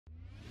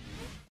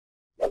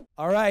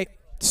All right.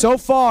 So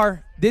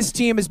far, this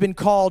team has been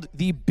called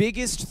the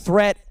biggest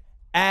threat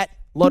at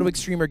Ludwig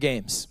Streamer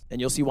Games, and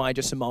you'll see why in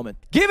just a moment.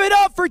 Give it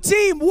up for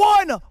Team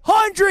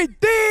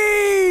 100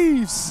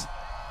 Thieves!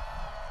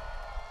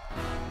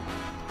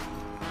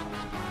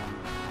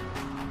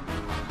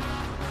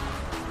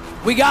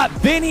 We got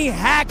Vinny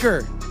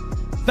Hacker,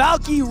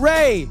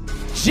 Valkyrae,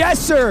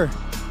 Jesser,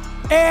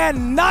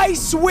 and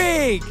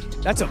Ludwig.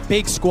 That's a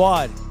big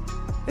squad.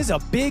 This is a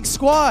big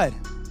squad.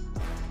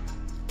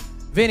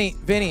 Vinny.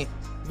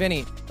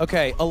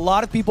 Okay, a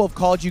lot of people have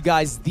called you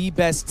guys the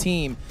best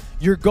team.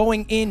 You're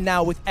going in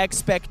now with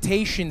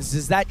expectations.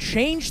 Does that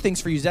change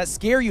things for you? Does that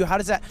scare you? How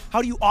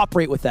do you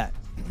operate with that?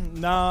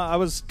 Nah, I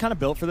was kind of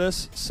built for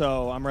this,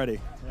 so I'm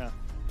ready. Yeah.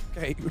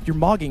 Okay, you're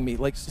mogging me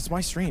like it's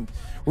my stream.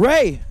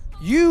 Ray,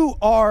 you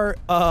are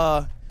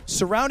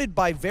surrounded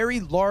by very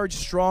large,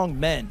 strong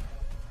men.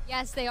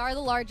 Yes, they are the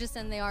largest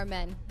and they are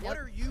men. What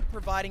are you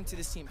providing to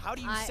this team? How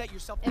do you set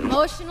yourself up?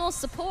 Emotional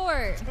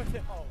support.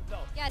 No.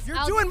 Yes, You're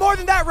doing more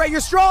than that, Ray. You're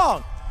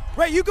strong.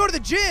 Ray, you go to the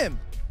gym.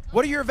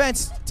 What are your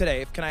events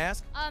today, can I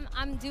ask?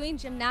 I'm doing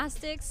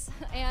gymnastics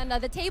and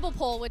the table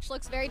pole, which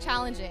looks very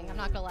challenging, I'm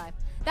not gonna lie.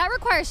 That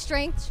requires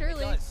strength,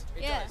 surely. It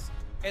does.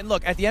 And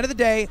look, at the end of the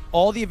day,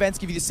 all the events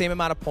give you the same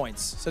amount of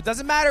points. So it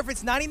doesn't matter if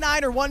it's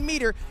 99 or 1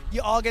 meter,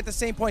 you all get the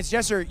same points.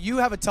 Jesser, you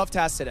have a tough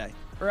task today.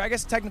 Or I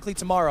guess technically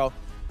tomorrow.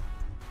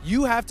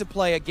 You have to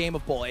play a game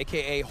of bull,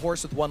 AKA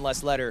horse with one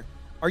less letter.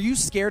 Are you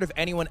scared of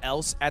anyone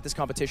else at this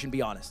competition?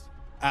 Be honest.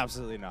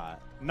 Absolutely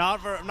not. Not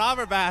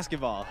for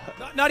basketball.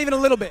 Not even a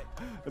little bit.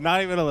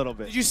 Not even a little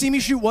bit. Did you see me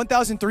shoot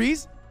 1,000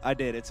 threes? I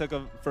did. It took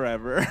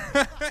forever.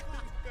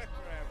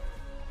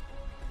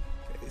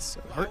 Okay, so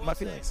hurt my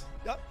feelings.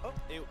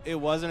 It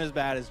wasn't as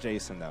bad as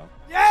Jason, though.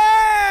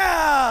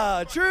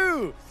 Yeah,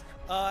 true.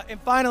 And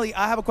finally,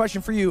 I have a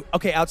question for you.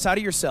 Okay, outside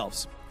of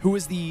yourselves, who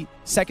is the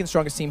second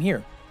strongest team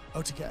here?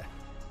 OTK.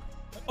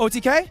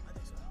 OTK?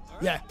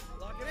 Yeah.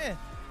 Lock it in.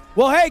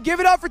 Well, hey, give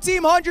it up for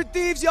Team 100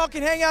 Thieves. Y'all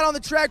can hang out on the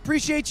track.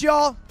 Appreciate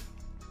y'all.